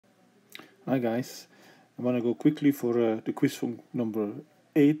Hi guys, I want to go quickly for the quiz from number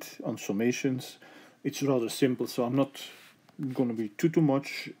 8 on summations. It's rather simple, so I'm not going to be too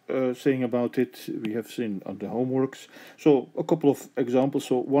much saying about it. We have seen on the homeworks. So a couple of examples.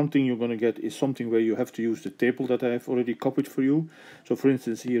 So one thing you're going to get is something where you have to use the table that I have already copied for you. So for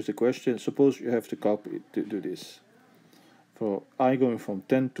instance, here's the question. Suppose you have to copy to do this. For I going from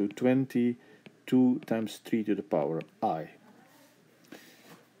 10 to 20, 2 times 3 to the power I.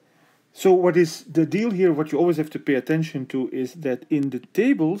 So what is the deal here, what you always have to pay attention to, is that in the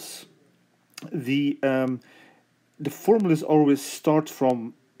tables, the formulas always start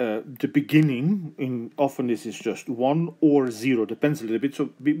from the beginning. Often this is just 1 or 0, depends a little bit.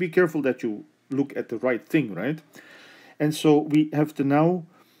 So be careful that you look at the right thing, right? And so we have to now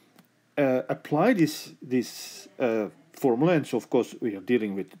apply this formula. And so, of course, we are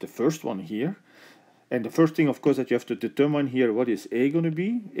dealing with the first one here. And the first thing, of course, that you have to determine here, what is A going to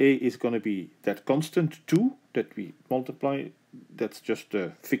be? A is going to be that constant 2 that we multiply. That's just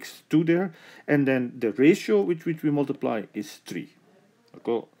a fixed 2 there. And then the ratio with which we multiply is 3.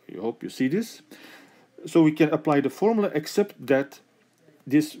 Okay, I hope you see this. So we can apply the formula, except that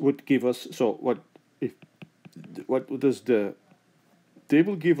this would give us, so what does the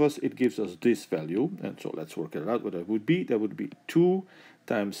table give us? It gives us this value. And so let's work it out what that would be. That would be 2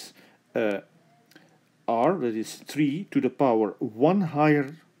 times R, that is 3 to the power 1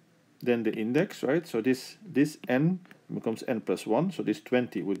 higher than the index, right? So this n becomes n plus 1, so this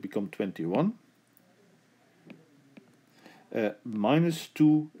 20 would become 21. Minus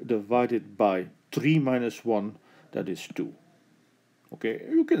 2 divided by 3 minus 1, that is 2. Okay,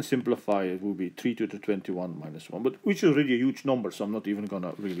 you can simplify it, will be 3 to the 21 minus 1, but which is already a huge number, so I'm not even going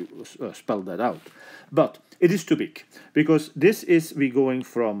to really spell that out. But it is too big, because this is we going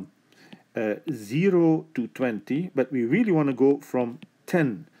from 0 to 20, but we really want to go from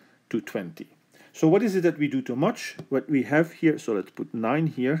 10 to 20. So what is it that we do too much? What we have here, so let's put 9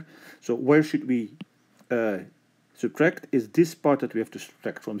 here. So where should we subtract? Is this part that we have to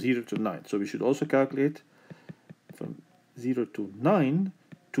subtract from 0 to 9. So we should also calculate from 0 to 9,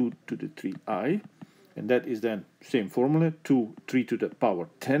 2 to the 3i. And that is then same formula, 3 to the power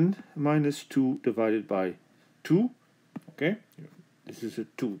 10 minus 2 divided by 2. Okay. This is a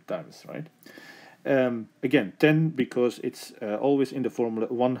 2 times, right? Again, 10 because it's always in the formula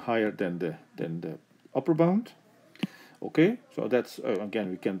 1 higher than the upper bound. Okay, so that's again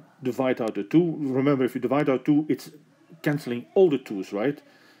we can divide out the 2. Remember, if you divide out 2, it's canceling all the 2's, right?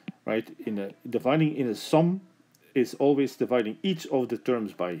 Right? Dividing in a sum is always dividing each of the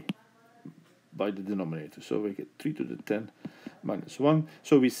terms by the denominator. So we get 3 to the 10 minus 1.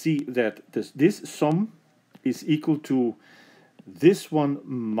 So we see that this sum is equal to this one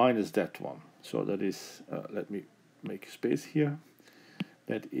minus that one. So that is, let me make a space here.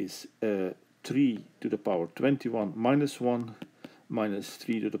 That is 3 to the power 21 minus 1 minus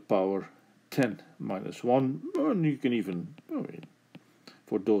 3 to the power 10 minus 1. And you can even,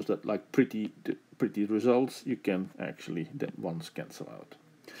 for those that like pretty results, you can actually that ones cancel out.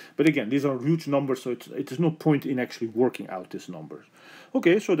 But again, these are huge numbers, so it is no point in actually working out these numbers.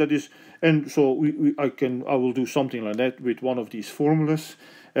 Okay, so that is, and so I will do something like that with one of these formulas.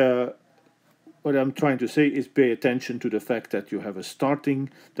 What I'm trying to say is pay attention to the fact that you have a starting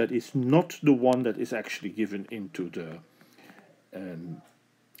that is not the one that is actually given into the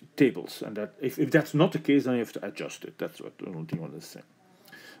tables, and that if that's not the case, then you have to adjust it. That's what the only thing I want to say.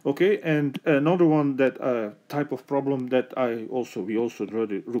 Okay, and another one that type of problem that we also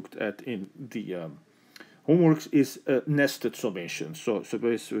already looked at in the homeworks is nested summation. So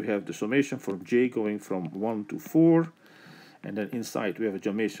suppose we have the summation from j going from 1 to 4, and then inside we have a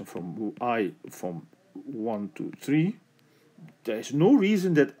summation from I from 1 to 3. There is no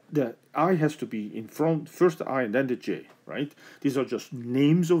reason that the I has to be in front, first the I and then the j, right? These are just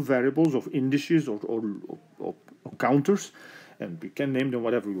names of variables, of indices or counters. And we can name them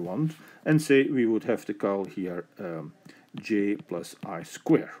whatever we want, and say we would have to call here j plus I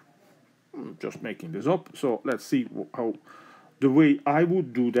square. Just making this up. So let's see how the way I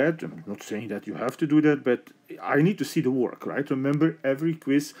would do that. I'm not saying that you have to do that, but I need to see the work, right? Remember, every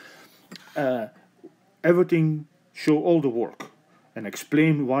quiz, everything show all the work and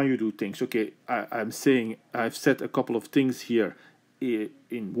explain why you do things. Okay, I'm saying I've said a couple of things here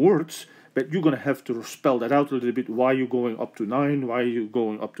in words, but you're going to have to spell that out a little bit, why you're going up to 9, why you're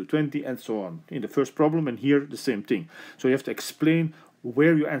going up to 20, and so on. In the first problem, and here, the same thing. So you have to explain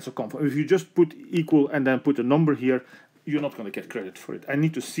where your answer comes from. If you just put equal and then put a number here, you're not going to get credit for it. I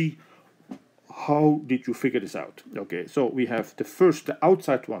need to see how did you figure this out. Okay, so we have the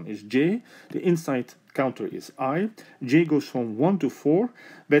outside one is j, the inside counter is I. J goes from 1 to 4,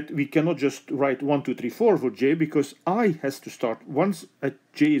 but we cannot just write 1, 2, 3, 4 for J, because I has to start. Once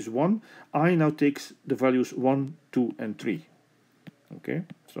J is 1, I now takes the values 1, 2, and 3. Okay,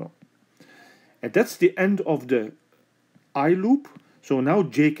 so, and that's the end of the I loop. So now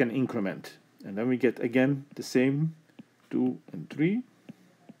J can increment. And then we get again the same 2 and 3.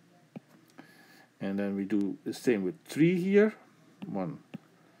 And then we do the same with 3 here. 1,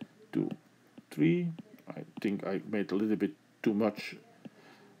 2, 3. I think I made a little bit too much.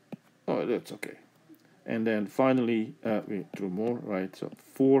 Oh, that's okay. And then finally, we threw more, right? So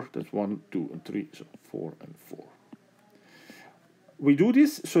 4, that's 1, 2, and 3. So 4 and 4. We do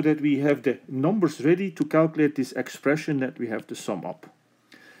this so that we have the numbers ready to calculate this expression that we have to sum up.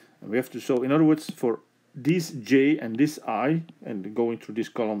 And we have to, so in other words, for this J and this I, and going through these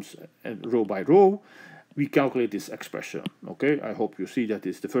columns and row by row, we calculate this expression. Okay, I hope you see that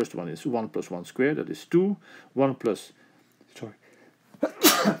the first one is 1 plus 1 squared, that is 2. 1 plus, sorry,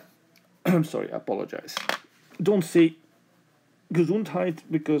 I'm sorry, I apologize. Don't say Gesundheit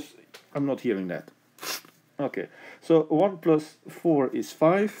because I'm not hearing that. Okay, so 1 plus 4 is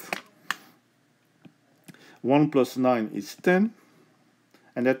 5. 1 plus 9 is 10.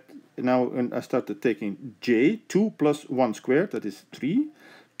 And that now when I started taking J, 2 plus 1 squared, that is 3.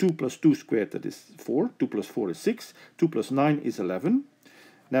 2 plus 2 squared, that is 4. 2 plus 4 is 6. 2 plus 9 is 11.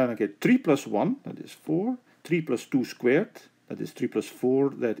 Now I get 3 plus 1, that is 4. 3 plus 2 squared, that is 3 plus 4,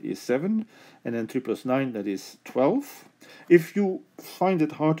 that is 7. And then 3 plus 9, that is 12. If you find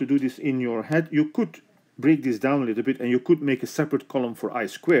it hard to do this in your head, you could break this down a little bit, and you could make a separate column for I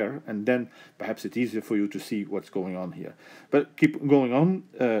square, and then perhaps it's easier for you to see what's going on here. But keep going on.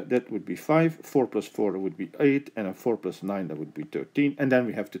 That would be 5. 4 plus 4 would be 8, and a 4 plus 9, that would be 13. And then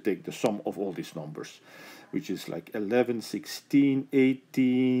we have to take the sum of all these numbers, which is like 11, 16,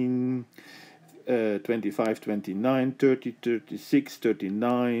 18, 25, 29, 30, 36,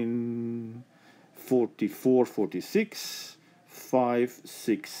 39, 44, 46, 5,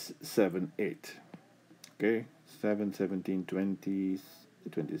 6, 7, 8. Okay, 7, 17, 20,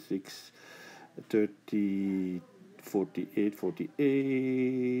 26, 30, 48,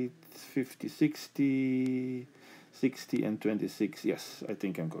 48, 50, 60, 60, and 26. Yes, I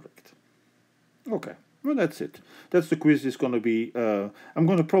think I'm correct. Okay, well, that's it. That's the quiz. Is going to be, I'm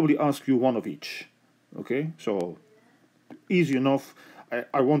going to probably ask you one of each. Okay, so easy enough.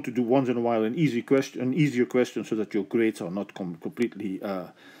 I want to do once in a while an easier question, so that your grades are not completely...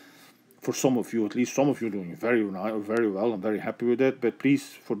 for some of you, at least some of you, doing very well. I'm very happy with that. But please,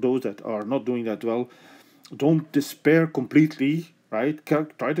 for those that are not doing that well, don't despair completely, right?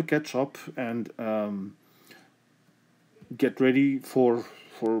 Try to catch up and get ready for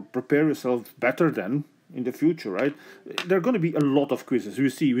prepare yourself better then in the future, right? There are going to be a lot of quizzes.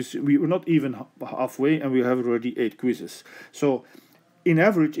 We're not even halfway, and we have already 8 quizzes. So in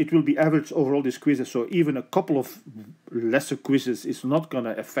average, it will be average over all these quizzes, so even a couple of lesser quizzes is not going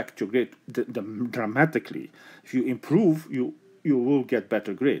to affect your grade dramatically. If you improve, you will get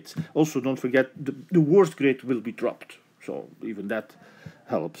better grades. Also, don't forget, the worst grade will be dropped, so even that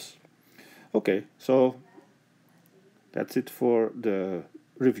helps. Okay, so that's it for the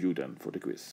review then, for the quiz.